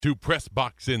to Press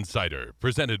Box Insider,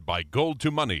 presented by Gold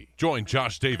to Money. Join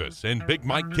Josh Davis and Big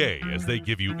Mike K as they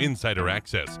give you insider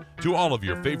access to all of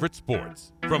your favorite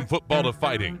sports. From football to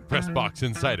fighting, Press Box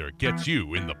Insider gets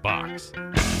you in the box.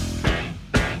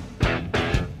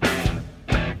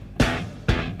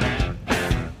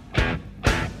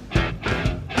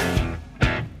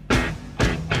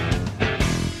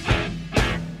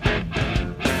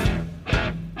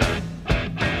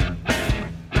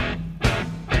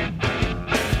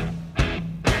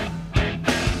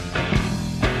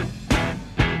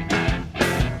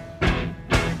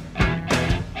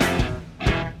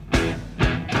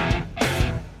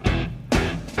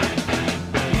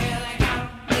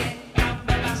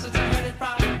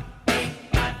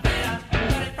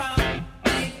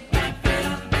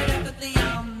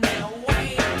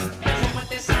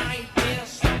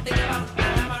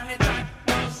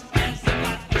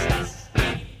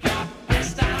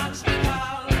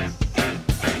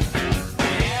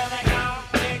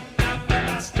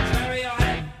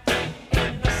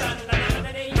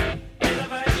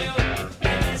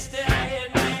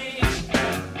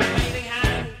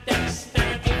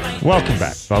 Welcome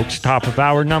back, folks. Top of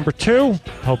hour number 2.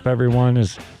 Hope everyone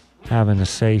is having a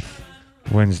safe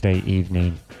Wednesday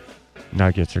evening.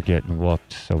 Nuggets are getting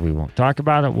whooped, so we won't talk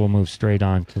about it. We'll move straight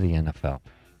on to the NFL.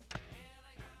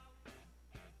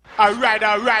 All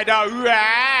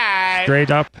right.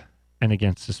 Straight up and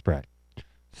against the spread.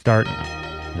 Starting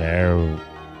there.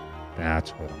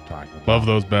 That's what I'm talking about. Love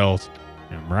those bells.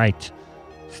 I'm right.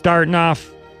 Starting off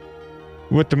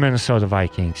with the Minnesota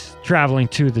Vikings, traveling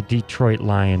to the Detroit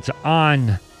Lions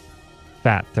on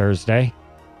Fat Thursday,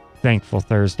 Thankful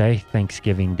Thursday,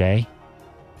 Thanksgiving Day.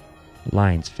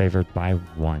 Lions favored by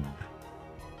 1.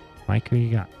 Mike, who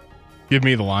you got? Give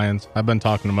me the Lions. I've been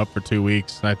talking them up for 2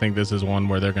 weeks. I think this is one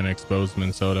where they're going to expose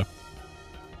Minnesota.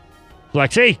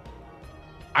 Flexi?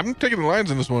 I'm taking the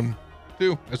Lions in this one,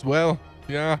 too, as well.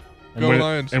 Yeah, go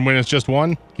Lions. And when it's just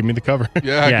one, give me the cover.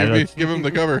 Yeah, give them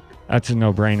the cover. That's a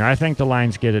no-brainer. I think the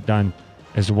Lions get it done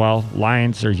as well.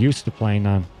 Lions are used to playing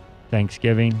on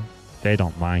Thanksgiving. They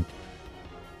don't mind.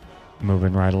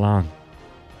 Moving right along.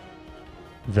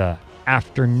 The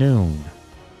afternoon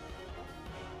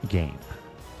game.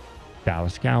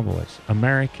 Dallas Cowboys,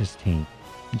 America's team,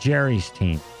 Jerry's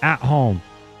team, at home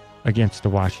against the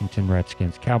Washington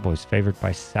Redskins. Cowboys favored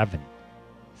by 7.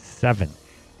 7.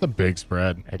 It's a big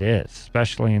spread. It is,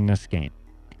 especially in this game.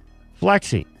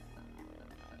 Flexi.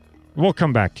 We'll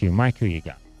come back to you. Mike, who you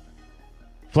got?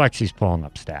 Flexi's pulling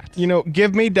up stats. You know,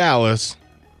 give me Dallas.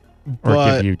 Or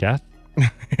give you death.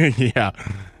 Yeah.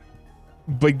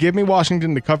 But give me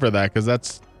Washington to cover that, because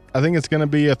I think it's going to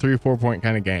be a 3-4 point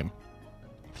kind of game.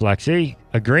 Flexi,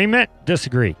 agreement,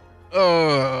 disagree?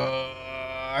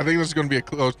 I think this is going to be a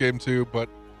close game too, but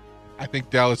I think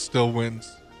Dallas still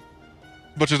wins.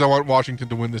 As much as I want Washington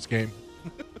to win this game.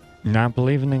 Not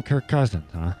believing in Kirk Cousins,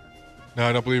 huh? No,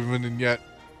 I don't believe in him yet.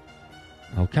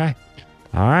 Okay.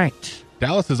 All right.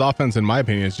 Dallas's offense, in my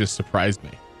opinion, has just surprised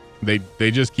me. They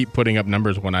just keep putting up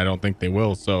numbers when I don't think they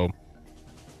will. So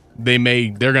they're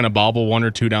going to bobble 1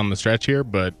 or 2 down the stretch here,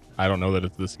 but I don't know that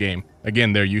it's this game.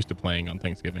 Again, they're used to playing on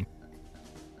Thanksgiving.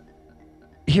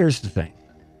 Here's the thing.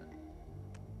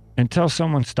 Until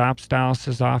someone stops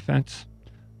Dallas's offense,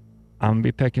 I'm going to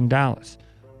be picking Dallas.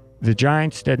 The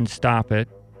Giants didn't stop it.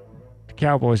 The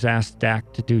Cowboys asked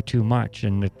Dak to do too much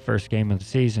in the first game of the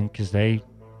season because they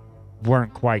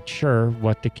weren't quite sure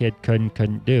what the kid could and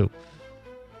couldn't do.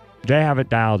 They have it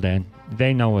dialed in.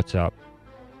 They know what's up.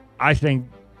 Honestly,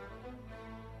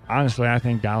 I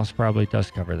think Dallas probably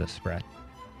does cover this spread.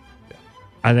 Yeah.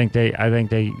 I think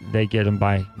they get them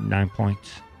by 9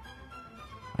 points.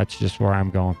 That's just where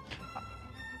I'm going.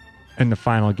 In the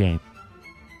final game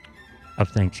of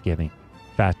Thanksgiving,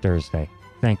 Fat Thursday,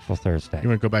 Thankful Thursday. You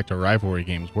want to go back to rivalry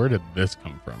games? Where did this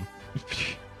come from?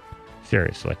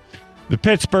 Seriously. The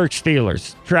Pittsburgh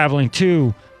Steelers traveling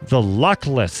to the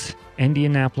luckless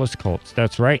Indianapolis Colts.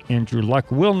 That's right. Andrew Luck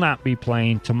will not be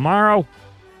playing tomorrow.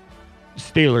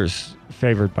 Steelers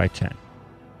favored by 10.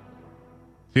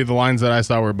 See, the lines that I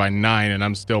saw were by 9, and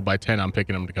I'm still by 10. I'm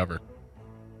picking them to cover.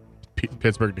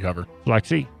 Pittsburgh to cover.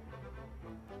 Flexi?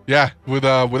 Yeah,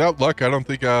 without Luck, I don't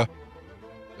think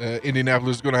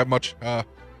Indianapolis is going to have much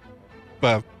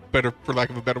better, for lack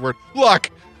of a better word, luck.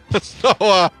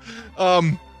 So,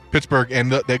 Pittsburgh,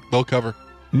 and they'll cover.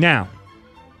 Now,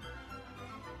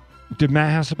 did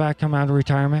Matt Hasselbeck come out of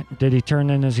retirement? Did he turn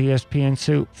in his ESPN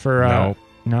suit for... No.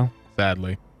 No?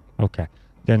 Sadly. Okay.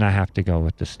 Then I have to go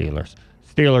with the Steelers.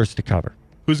 Steelers to cover.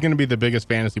 Who's going to be the biggest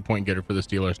fantasy point getter for the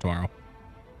Steelers tomorrow?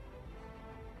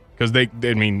 Because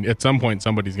at some point,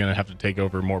 somebody's going to have to take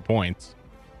over more points.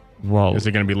 Well, Is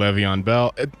it going to be Le'Veon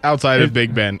Bell? Outside of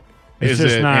Big Ben, is is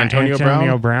this it not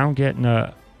Antonio Brown? getting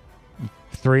a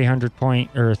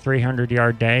 300-point or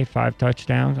 300-yard day, 5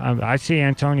 touchdowns? I see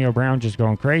Antonio Brown just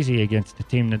going crazy against a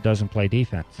team that doesn't play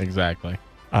defense. Exactly.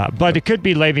 But it could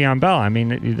be Le'Veon Bell. I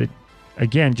mean,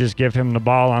 again, just give him the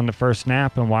ball on the first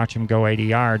snap and watch him go 80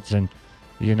 yards, and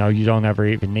you don't ever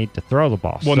even need to throw the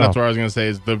ball. Well, that's what I was going to say.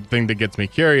 Is the thing that gets me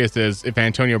curious is if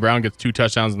Antonio Brown gets 2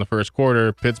 touchdowns in the first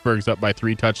quarter, Pittsburgh's up by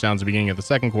 3 touchdowns at the beginning of the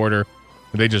second quarter,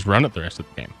 they just run it the rest of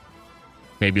the game.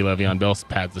 Maybe Le'Veon Bell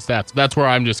pads the stats. That's where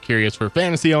I'm just curious for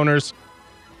fantasy owners.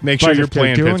 Make sure you're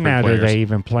playing doing Pittsburgh that, players. are they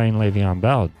even playing Le'Veon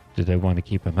Bell? Do they want to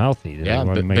keep him healthy? Do Yeah, they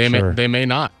want to make sure? they may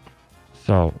not.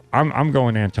 So I'm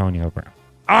going Antonio Brown.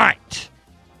 All right.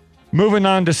 Moving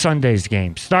on to Sunday's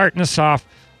game. Starting us off,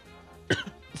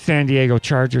 San Diego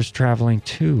Chargers traveling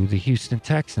to the Houston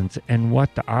Texans and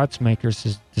what the odds makers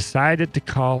has decided to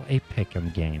call a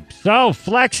pick'em game. So,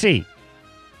 Flexi,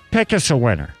 pick us a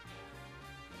winner.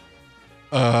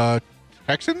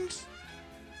 Texans?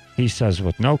 He says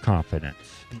with no confidence.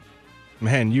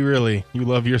 Man, you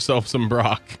love yourself some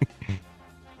Brock.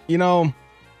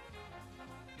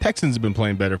 Texans have been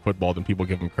playing better football than people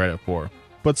give them credit for.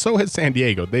 But so has San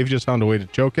Diego. They've just found a way to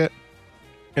choke it.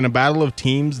 In a battle of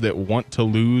teams that want to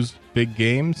lose big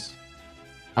games,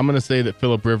 I'm going to say that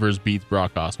Phillip Rivers beats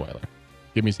Brock Osweiler.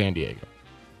 Give me San Diego.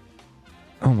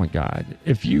 Oh, my God.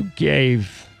 If you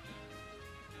gave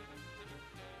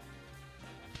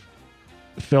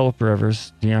Phillip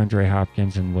Rivers, DeAndre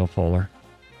Hopkins, and Will Fuller.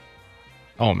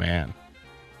 Oh, man.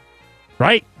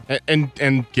 Right? And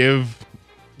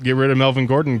get rid of Melvin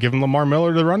Gordon, give him Lamar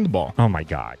Miller to run the ball. Oh, my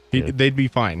God. They'd be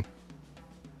fine.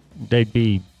 They'd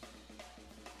be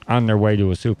on their way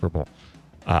to a Super Bowl.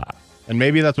 And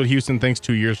maybe that's what Houston thinks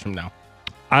 2 years from now.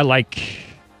 I like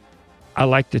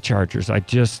the Chargers.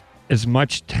 As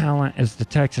much talent as the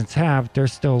Texans have, they're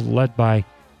still led by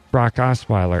Brock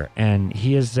Osweiler, and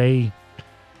he is a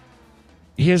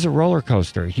roller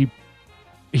coaster.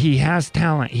 He has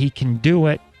talent. He can do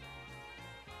it,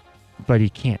 but he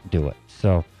can't do it.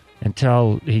 So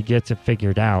until he gets it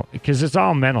figured out, because it's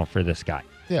all mental for this guy.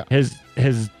 Yeah.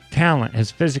 His talent,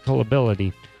 his physical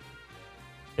ability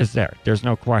is there. There's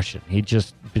no question. He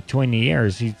just, between the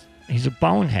ears, he's a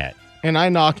bonehead. And I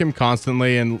knock him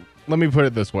constantly, and let me put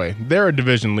it this way. They're a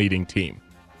division-leading team.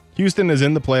 Houston is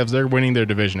in the playoffs. They're winning their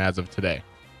division as of today.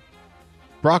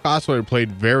 Brock Osweiler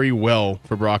played very well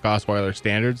for Brock Osweiler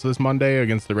standards this Monday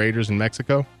against the Raiders in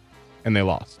Mexico, and they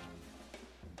lost.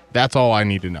 That's all I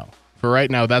need to know. For right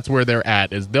now, that's where they're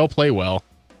at, is they'll play well,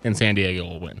 and San Diego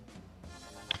will win.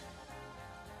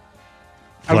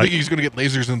 I don't think he's going to get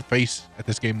lasers in the face at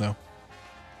this game, though.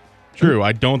 True.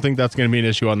 I don't think that's going to be an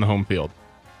issue on the home field.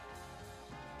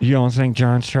 You don't think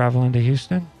John's traveling to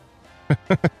Houston?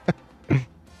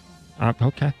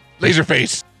 Okay. Laser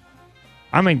face.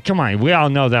 I mean, come on. We all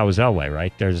know that was Elway,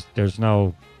 right? There's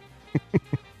no...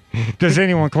 Does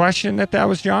anyone question that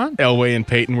was John? Elway and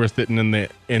Peyton were sitting in the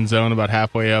end zone about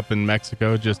halfway up in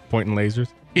Mexico just pointing lasers.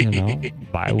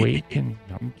 Bye week. And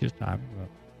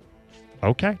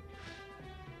okay.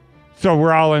 So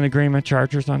we're all in agreement,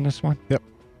 Chargers, on this one? Yep.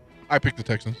 I picked the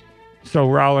Texans. So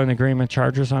we're all in agreement,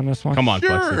 Chargers, on this one? Come on,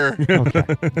 Sure. Okay.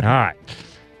 All right.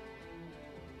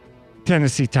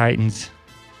 Tennessee Titans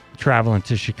traveling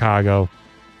to Chicago.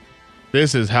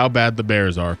 This is how bad the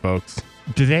Bears are, folks.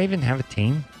 Do they even have a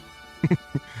team?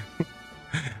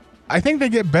 I think they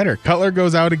get better. Cutler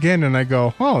goes out again, and I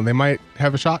go, oh, they might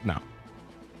have a shot now.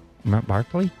 Matt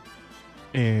Barkley?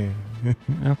 Okay.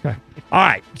 All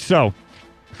right. So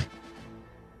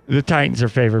the Titans are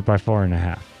favored by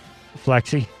 4.5.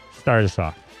 Flexi, start us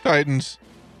off. Titans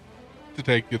to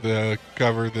take the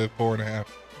cover, the 4.5.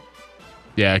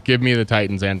 Yeah, give me the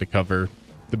Titans and to cover.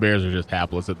 The Bears are just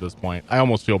hapless at this point. I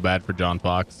almost feel bad for John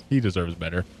Fox. He deserves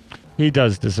better. He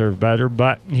does deserve better,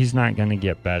 but he's not going to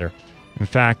get better. In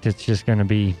fact, it's just going to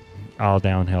be all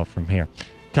downhill from here.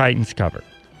 Titans cover.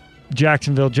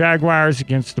 Jacksonville Jaguars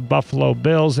against the Buffalo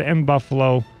Bills. In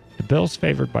Buffalo, the Bills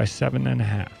favored by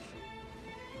 7.5.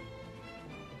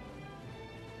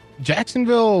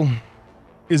 Jacksonville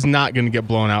is not going to get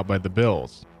blown out by the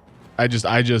Bills. I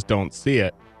just don't see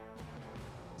it.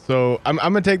 So I'm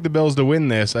going to take the Bills to win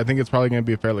this. I think it's probably going to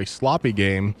be a fairly sloppy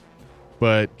game,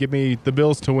 but give me the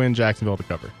Bills to win, Jacksonville to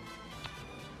cover.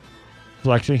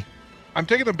 Flexi? I'm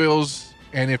taking the Bills,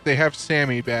 and if they have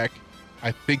Sammy back,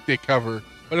 I think they cover.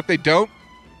 But if they don't,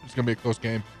 it's going to be a close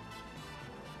game.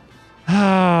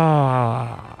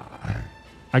 I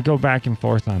go back and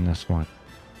forth on this one.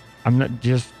 I'm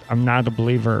not a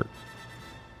believer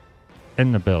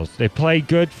in the Bills. They play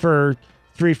good for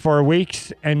 3-4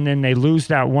 weeks, and then they lose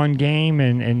that one game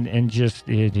and just.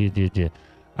 And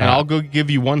I'll go give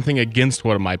you one thing against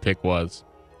what my pick was.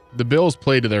 The Bills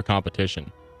play to their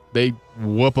competition. They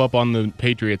whoop up on the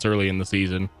Patriots early in the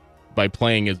season by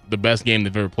playing as the best game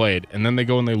they've ever played, and then they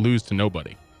go and they lose to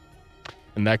nobody.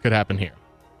 And that could happen here.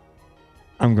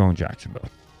 I'm going Jacksonville.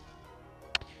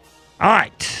 All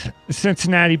right. The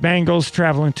Cincinnati Bengals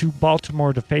traveling to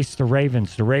Baltimore to face the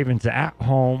Ravens. The Ravens at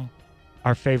home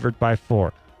are favored by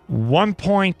 4. 1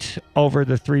 point over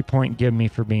the 3-point give me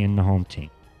for being the home team.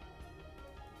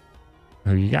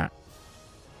 Who you got?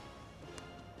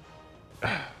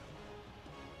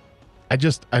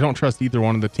 I don't trust either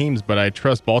one of the teams, but I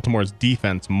trust Baltimore's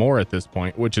defense more at this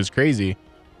point, which is crazy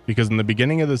because in the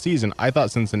beginning of the season, I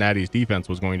thought Cincinnati's defense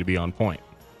was going to be on point.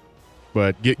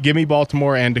 But give me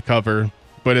Baltimore and to cover,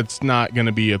 but it's not going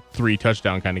to be a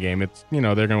 3-touchdown kind of game. It's, they're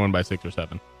going to win by 6 or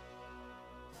 7.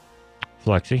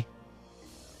 Flexi?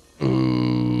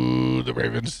 Ooh, the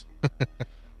Ravens.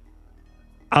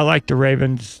 I like the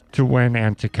Ravens to win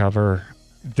and to cover.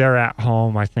 They're at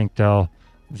home. I think they'll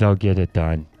get it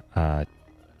done. I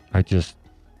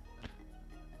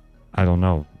don't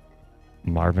know.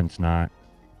 Marvin's not.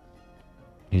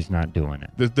 He's not doing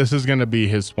it. This is going to be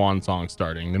his swan song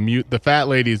starting. The fat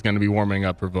lady is going to be warming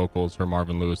up her vocals for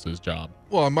Marvin Lewis's job.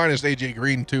 Well, minus AJ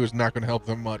Green too is not going to help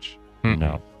them much.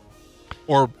 No.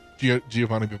 Or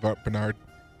Giovanni Bernard.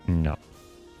 No.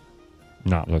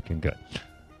 Not looking good.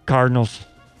 Cardinals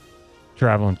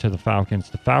traveling to the Falcons.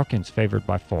 The Falcons favored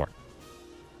by 4.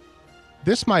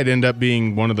 This might end up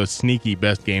being one of the sneaky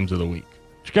best games of the week.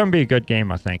 It's going to be a good game,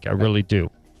 I think. I really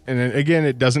do. And again,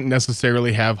 it doesn't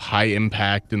necessarily have high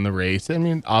impact in the race. I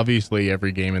mean, obviously,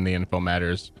 every game in the NFL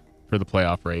matters for the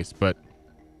playoff race, but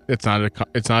it's not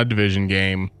a division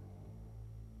game.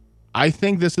 I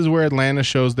think this is where Atlanta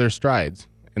shows their strides,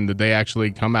 and that they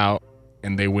actually come out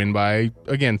and they win by,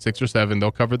 again, 6 or 7.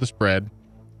 They'll cover the spread,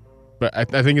 but I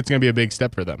think it's going to be a big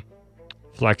step for them.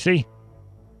 Flexi?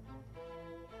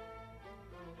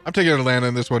 I'm taking Atlanta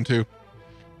in this one too.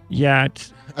 Yeah,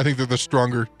 I think they're the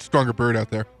stronger bird out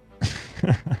there.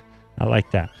 I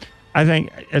like that. I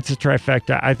think it's a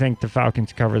trifecta. I think the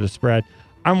Falcons cover the spread.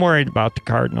 I'm worried about the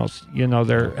Cardinals.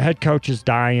 Their head coach is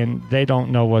dying. They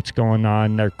don't know what's going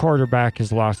on. Their quarterback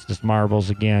has lost his marbles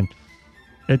again.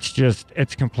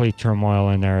 It's complete turmoil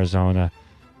in Arizona.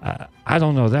 I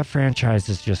don't know. That franchise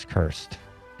is just cursed.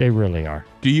 They really are.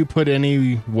 Do you put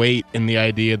any weight in the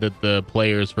idea that the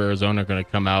players for Arizona are going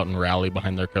to come out and rally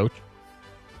behind their coach?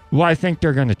 Well, I think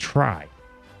they're going to try.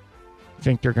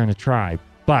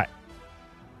 But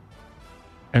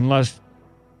unless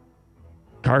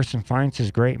Carson finds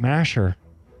his great masher,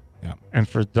 yeah. And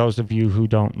for those of you who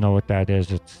don't know what that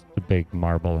is, it's the big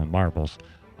marble in marbles.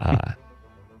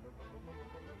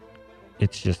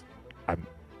 It's just,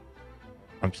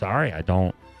 I'm sorry, I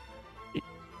don't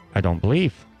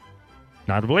believe.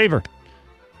 Not a believer.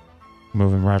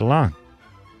 Moving right along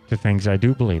to things I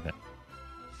do believe in.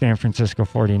 San Francisco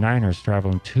 49ers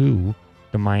traveling to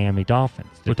the Miami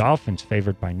Dolphins. The Dolphins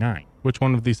favored by 9. Which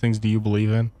one of these things do you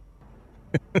believe in?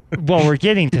 Well, we're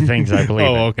getting to things I believe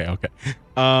in. Okay.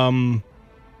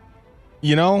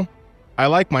 I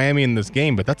like Miami in this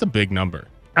game, but that's a big number.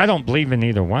 I don't believe in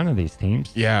either one of these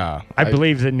teams. Yeah. I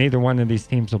believe that neither one of these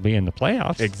teams will be in the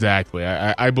playoffs. Exactly.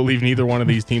 I believe neither one of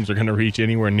these teams are going to reach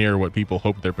anywhere near what people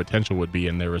hope their potential would be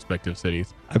in their respective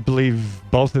cities. I believe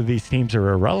both of these teams are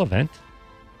irrelevant.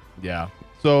 Yeah.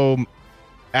 So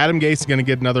Adam Gase is going to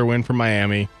get another win from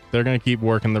Miami. They're going to keep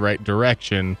working the right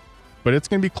direction, but it's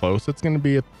going to be close. It's going to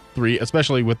be a 3,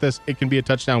 especially with this. It can be a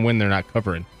touchdown win they're not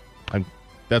covering.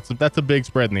 That's a big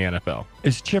spread in the NFL.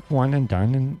 Is Chip one and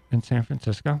done in San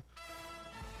Francisco?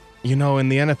 In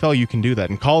the NFL, you can do that.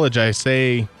 In college, I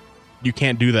say you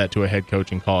can't do that to a head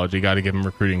coach in college. You got to give him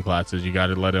recruiting classes. You got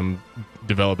to let him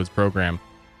develop his program.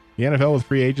 The NFL with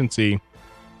free agency,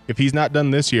 if he's not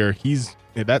done this year,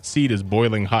 that seat is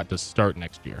boiling hot to start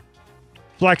next year.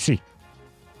 Flexi.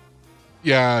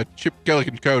 Yeah, Chip Kelly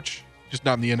can coach, just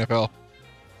not in the NFL.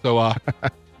 So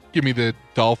give me the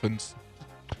Dolphins.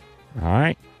 All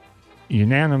right.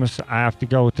 Unanimous. I have to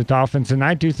go with the Dolphins, and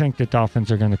I do think the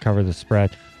Dolphins are going to cover the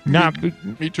spread.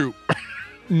 Me too.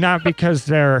 Not because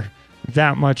they're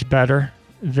that much better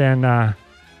than the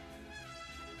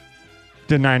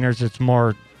Niners. It's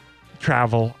more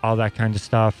travel, all that kind of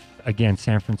stuff. Again,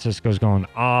 San Francisco's going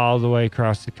all the way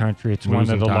across the country. It's one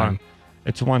of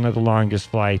the longest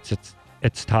flights.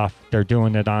 It's tough. They're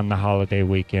doing it on the holiday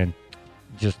weekend.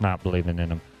 Just not believing in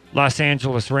them. Los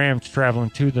Angeles Rams traveling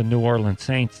to the New Orleans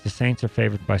Saints. The Saints are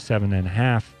favored by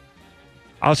 7.5.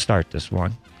 I'll start this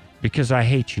one because I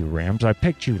hate you, Rams. I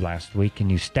picked you last week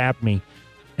and you stabbed me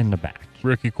in the back.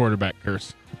 Rookie quarterback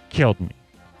curse. Killed me.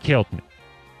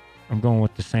 I'm going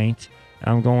with the Saints.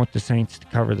 I'm going with the Saints to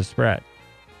cover the spread.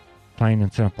 Plain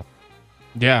and simple.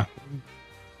 Yeah.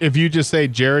 If you just say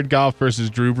Jared Goff versus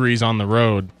Drew Brees on the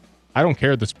road, I don't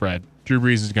care the spread. Drew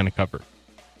Brees is going to cover.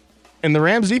 And the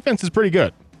Rams defense is pretty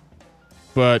good.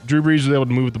 But Drew Brees was able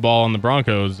to move the ball on the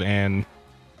Broncos, and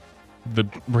the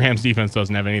Rams defense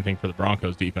doesn't have anything for the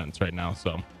Broncos defense right now.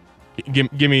 So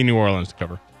give me New Orleans to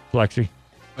cover. Flexi.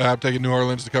 I'm taking New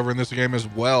Orleans to cover in this game as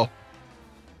well.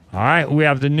 All right, we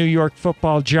have the New York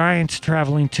Football Giants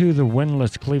traveling to the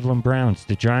winless Cleveland Browns.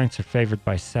 The Giants are favored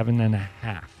by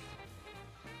 7.5.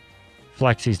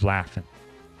 Flexi's laughing.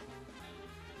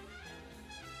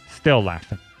 Still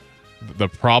laughing. The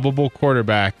probable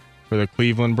quarterback for the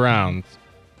Cleveland Browns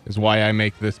is why I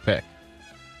make this pick.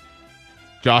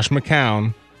 Josh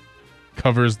McCown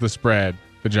covers the spread.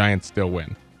 The Giants still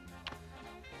win.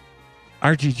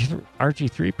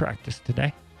 RG3 practiced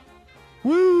today.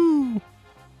 Woo!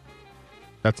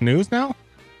 That's news now?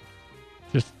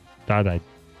 Just thought I'd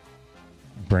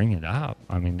bring it up.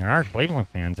 I mean, there are Cleveland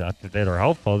fans out there that are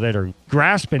hopeful, that are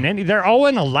grasping any. They're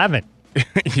 0-11.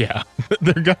 Yeah.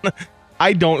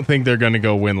 I don't think they're going to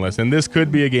go winless. And this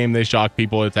could be a game they shock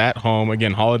people. It's at home.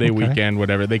 Again, holiday weekend,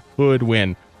 whatever. They could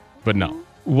win. But no.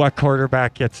 What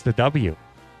quarterback gets the W?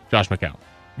 Josh McCown.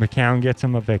 McCown gets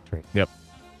him a victory. Yep.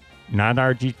 Not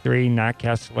RG3, not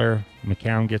Kessler.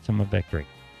 McCown gets him a victory.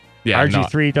 Yeah,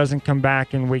 RG3 doesn't come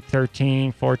back in week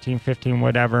 13, 14, 15,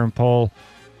 whatever, and pull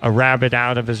a rabbit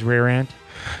out of his rear end.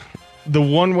 The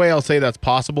one way I'll say that's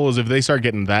possible is if they start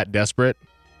getting that desperate,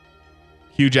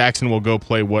 Hugh Jackson will go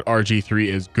play what RG3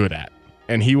 is good at.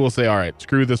 And he will say, all right,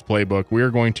 screw this playbook. We're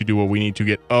going to do what we need to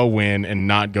get a win and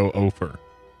not go over.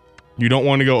 You don't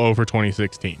want to go over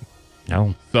 2016.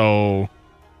 No. So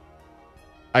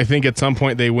I think at some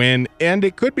point they win, and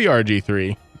it could be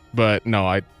RG3. But no,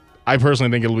 I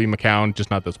personally think it'll be McCown, just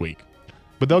not this week.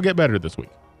 But they'll get better this week.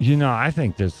 You know, I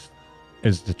think this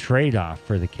is the trade-off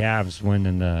for the Cavs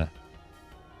winning the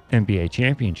NBA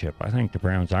championship. I think the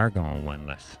Browns are going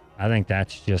winless. I think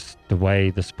that's just the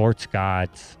way the sports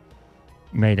gods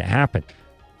made it happen.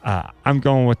 I'm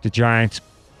going with the Giants,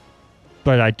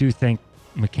 but I do think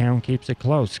McCown keeps it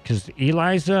close because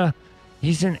Eliza,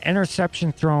 he's an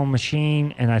interception throwing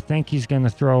machine, and I think he's going to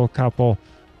throw a couple.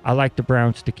 I like the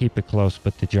Browns to keep it close,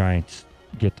 but the Giants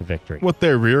get the victory. What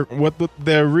their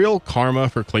real karma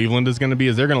for Cleveland is going to be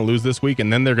is they're going to lose this week,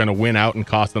 and then they're going to win out and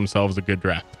cost themselves a good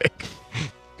draft pick.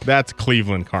 That's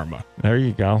Cleveland karma. There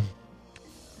you go.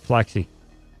 Flexi.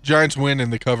 Giants win in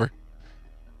the cover.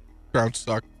 Browns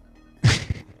suck.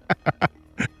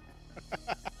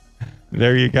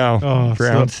 There you go.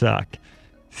 Browns suck.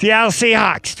 Seattle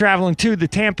Seahawks traveling to the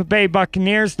Tampa Bay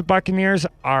Buccaneers. The Buccaneers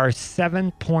are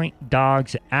 7-point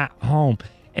dogs at home.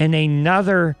 And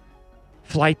another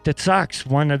flight that sucks.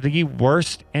 One of the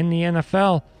worst in the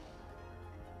NFL.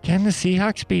 Can the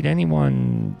Seahawks beat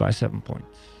anyone by 7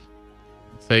 points?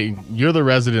 Say, you're the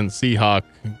resident Seahawk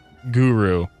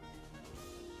guru.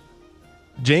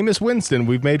 Jameis Winston,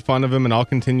 we've made fun of him, and I'll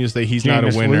continue to say he's not a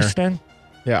winner. Winston?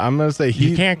 Yeah, I'm going to say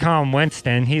You can't call him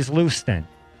Winston. He's Leuston.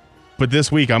 But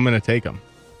this week, I'm going to take him.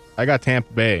 I got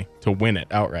Tampa Bay to win it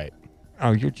outright.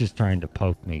 Oh, you're just trying to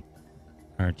poke me,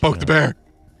 aren't you? Poke the bear.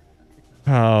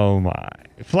 Oh, my.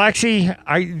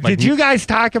 Flexi, did you guys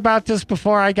talk about this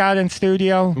before I got in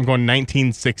studio? I'm going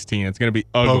 19-16. It's going to be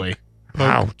ugly. Poke.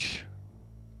 Ouch.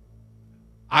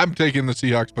 I'm taking the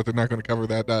Seahawks, but they're not going to cover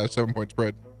that 7-point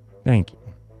spread. Thank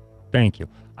you.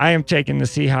 I am taking the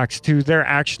Seahawks, too. They're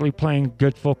actually playing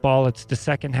good football. It's the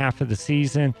second half of the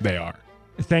season. They are.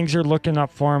 Things are looking up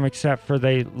for them, except for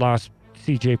they lost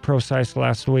C.J. Prosise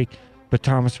last week. But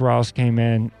Thomas Rawls came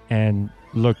in and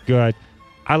looked good.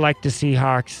 I like the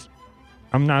Seahawks.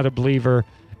 I'm not a believer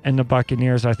in the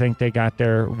Buccaneers. I think they got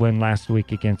their win last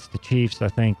week against the Chiefs. I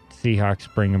think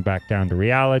Seahawks bring them back down to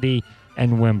reality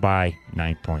and win by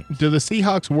 9 points. Do the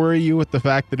Seahawks worry you with the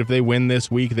fact that if they win this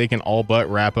week, they can all but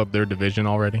wrap up their division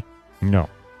already? No.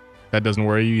 That doesn't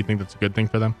worry you? You think that's a good thing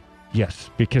for them? Yes,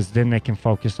 because then they can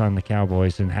focus on the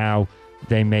Cowboys and how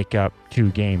they make up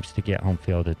 2 games to get home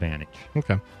field advantage.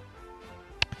 Okay.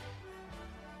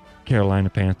 Carolina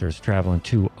Panthers traveling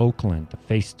to Oakland to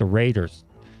face the Raiders.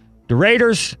 The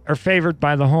Raiders are favored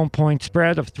by the home point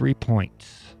spread of 3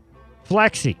 points.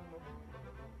 Flexi,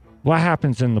 what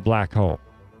happens in the black hole?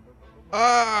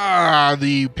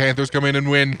 The Panthers come in and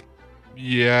win.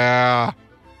 Yeah.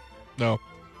 No.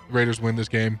 Raiders win this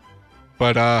game.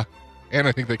 But and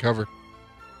I think they cover.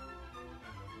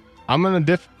 I'm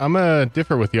gonna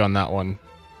differ with you on that one.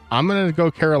 I'm gonna go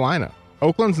Carolina.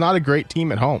 Oakland's not a great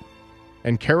team at home,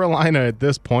 and Carolina at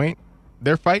this point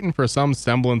they're fighting for some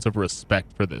semblance of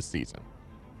respect for this season.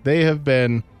 They have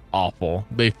been awful.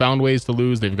 They found ways to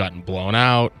lose. They've gotten blown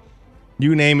out.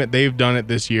 You name it, they've done it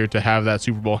this year to have that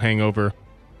Super Bowl hangover.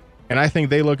 And I think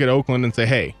they look at Oakland and say,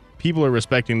 hey, people are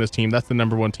respecting this team. That's the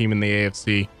number one team in the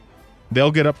AFC.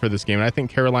 They'll get up for this game. And I think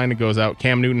Carolina goes out.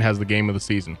 Cam Newton has the game of the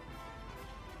season.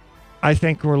 I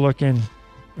think we're looking,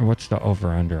 what's the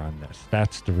over-under on this?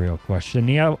 That's the real question.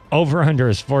 The over-under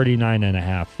is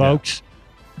 49.5. Folks,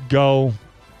 go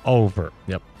over.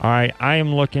 Yep. All right, I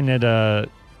am looking at a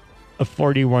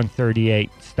 41-38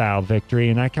 style victory,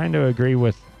 and I kind of agree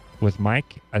with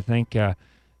Mike. I think the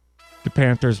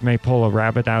Panthers may pull a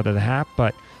rabbit out of the hat,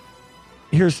 but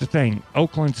here's the thing.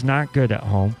 Oakland's not good at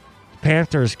home. The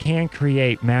Panthers can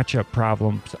create matchup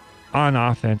problems on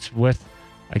offense with,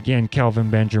 again, Kelvin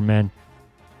Benjamin,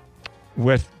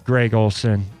 with Greg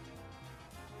Olsen,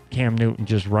 Cam Newton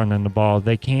just running the ball.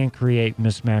 They can create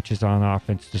mismatches on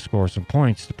offense to score some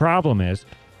points. The problem is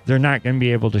they're not going to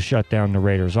be able to shut down the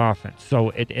Raiders' offense.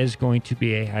 So it is going to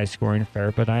be a high-scoring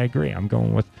affair, but I agree. I'm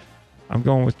going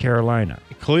with Carolina.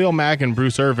 Khalil Mack and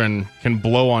Bruce Irvin can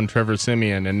blow on Trevor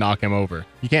Siemian and knock him over.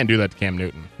 You can't do that to Cam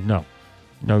Newton.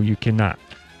 No, you cannot.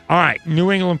 All right,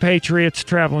 New England Patriots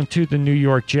traveling to the New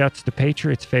York Jets. The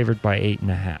Patriots favored by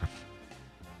 8.5.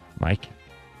 Mike?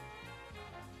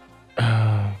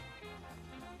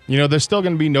 There's still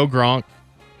going to be no Gronk,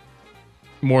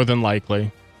 more than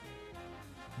likely.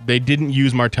 They didn't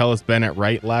use Martellus Bennett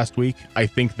right last week. I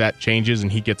think that changes,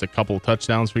 and he gets a couple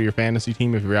touchdowns for your fantasy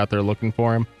team if you're out there looking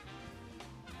for him.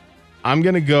 I'm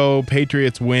going to go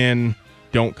Patriots win,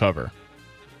 don't cover.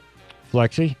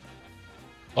 Flexi?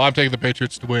 Oh, I'm taking the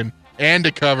Patriots to win and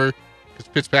to cover because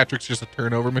Fitzpatrick's just a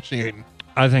turnover machine.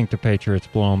 I think the Patriots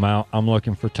blow them out. I'm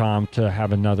looking for Tom to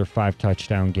have another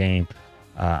 5-touchdown game.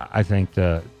 I think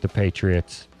the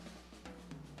Patriots.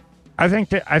 I think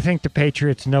the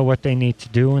Patriots know what they need to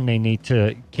do, and they need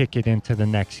to kick it into the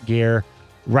next gear.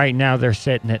 Right now, they're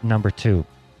sitting at number 2,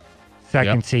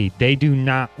 second seed. They do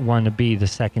not want to be the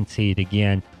second seed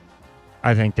again.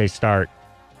 I think they start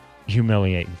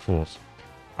humiliating fools.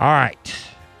 All right,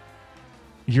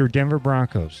 your Denver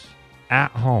Broncos at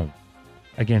home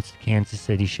against the Kansas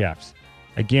City Chiefs.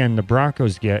 Again, the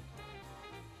Broncos get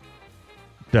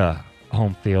the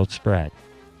home field spread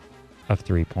of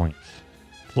 3 points.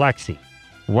 Flexi,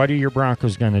 what are your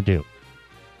Broncos going to do?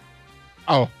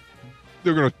 Oh,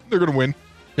 they're gonna win.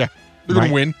 Yeah, they're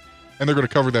gonna win, and they're gonna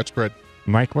cover that spread.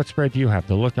 Mike, what spread do you have?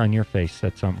 The look on your face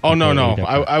said something. Oh, no.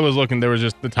 I was looking. There was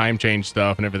just the time change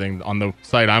stuff and everything on the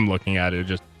site I'm looking at. It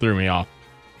just threw me off.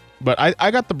 But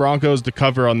I got the Broncos to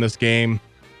cover on this game,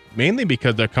 mainly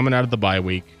because they're coming out of the bye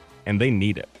week, and they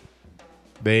need it.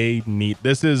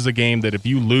 This is a game that if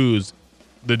you lose,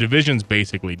 the division's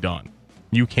basically done.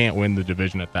 You can't win the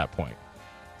division at that point.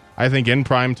 I think in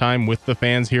prime time with the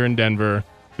fans here in Denver,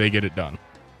 they get it done.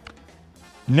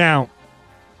 Now,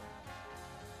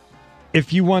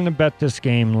 if you want to bet this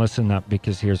game, listen up,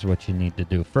 because here's what you need to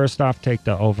do. First off, take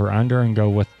the over-under and go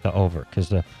with the over, because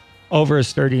the over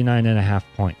is 39.5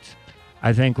 points.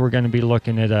 I think we're going to be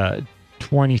looking at a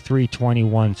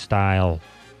 23-21 style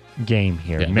game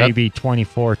here. Maybe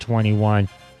 24-21.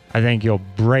 I think you'll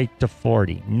break the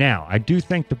 40. Now, I do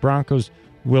think the Broncos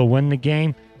will win the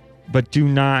game, but do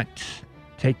not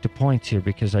take the points here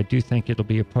because I do think it'll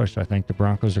be a push. I think the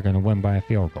Broncos are going to win by a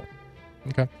field goal.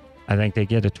 Okay. I think they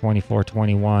get a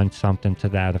 24-21, something to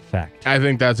that effect. I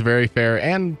think that's very fair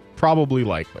and probably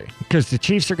likely. Because the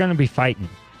Chiefs are going to be fighting.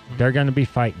 They're going to be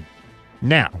fighting.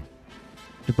 Now,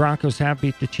 the Broncos have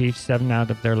beat the Chiefs 7 out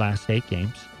of their last 8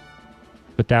 games,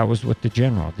 but that was with the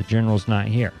General. The General's not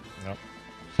here. Yep.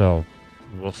 So,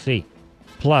 we'll see.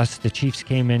 Plus, the Chiefs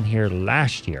came in here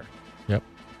last year. Yep.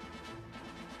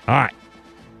 All right.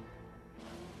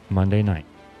 Monday night.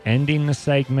 Ending the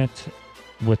segment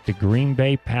with the Green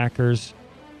Bay Packers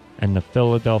and the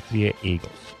Philadelphia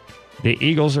Eagles. The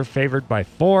Eagles are favored by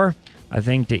 4. I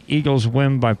think the Eagles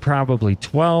win by probably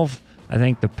 12. I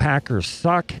think the Packers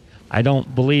suck. I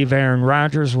don't believe Aaron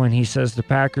Rodgers when he says the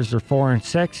Packers are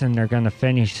 4-6 and they're going to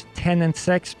finish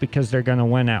 10-6 because they're going to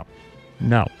win out.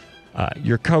 No.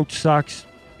 Your coach sucks.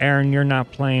 Aaron, you're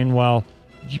not playing well.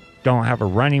 You don't have a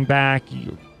running back.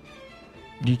 You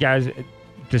guys,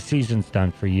 the season's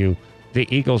done for you. The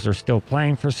Eagles are still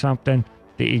playing for something.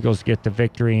 The Eagles get the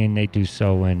victory, and they do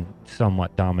so in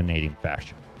somewhat dominating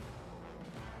fashion.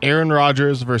 Aaron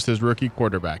Rodgers versus rookie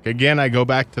quarterback. Again, I go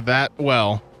back to that,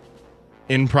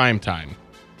 in prime time.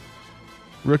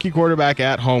 Rookie quarterback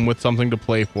at home with something to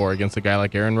play for against a guy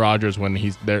like Aaron Rodgers when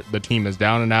he's there, the team is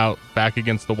down and out, back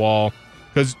against the wall.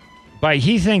 But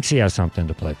he thinks he has something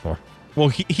to play for. Well,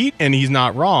 he's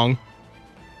not wrong.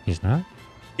 He's not?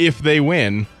 if they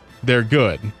win, they're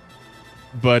good.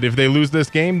 But if they lose this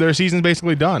game, their season's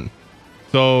basically done.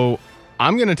 So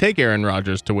I'm going to take Aaron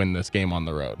Rodgers to win this game on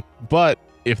the road. But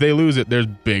if they lose it, there's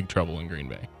big trouble in Green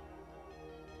Bay.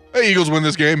 The Eagles win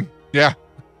this game. Yeah.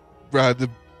 The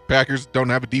Packers don't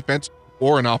have a defense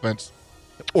or an offense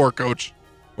or a coach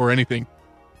or anything.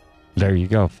 There you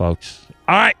go, folks.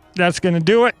 All right, that's going to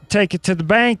do it. Take it to the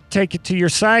bank. Take it to your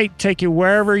site. Take it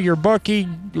wherever, your bookie,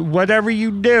 whatever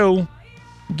you do.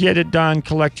 Get it done.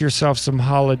 Collect yourself some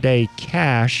holiday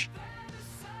cash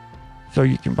so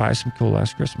you can buy some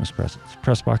cool-ass Christmas presents.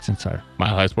 Pressbox Insider.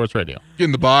 Mile High Sports Radio. Get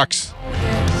in the box.